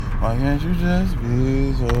Why can't you just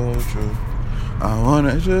be so true? I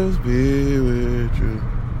wanna just be with you.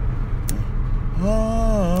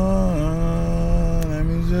 Oh, let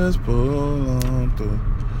me just pull on through.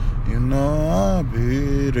 You know I'll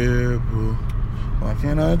be there, boo. Why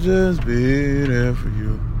can't I just be there for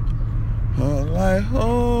you? Oh, like,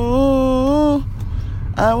 oh,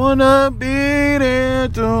 I wanna be there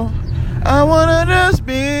too. I wanna just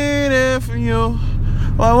be there for you.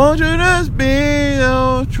 Why won't you just be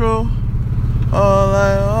so true? Oh,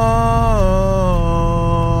 like, oh,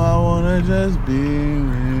 I wanna just be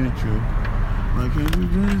with you. Why can't you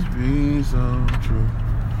just be so true?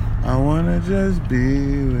 I wanna just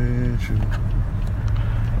be with you.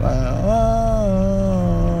 Like, oh,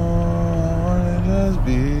 I wanna just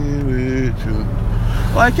be with you.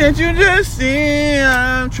 Why can't you just see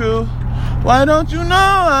I'm true? Why don't you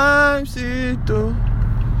know I'm see-through?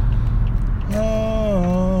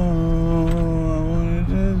 Oh, I wanna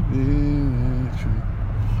just be with you.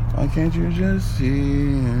 Why can't you just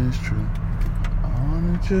see it's true? I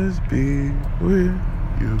wanna just be with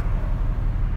you.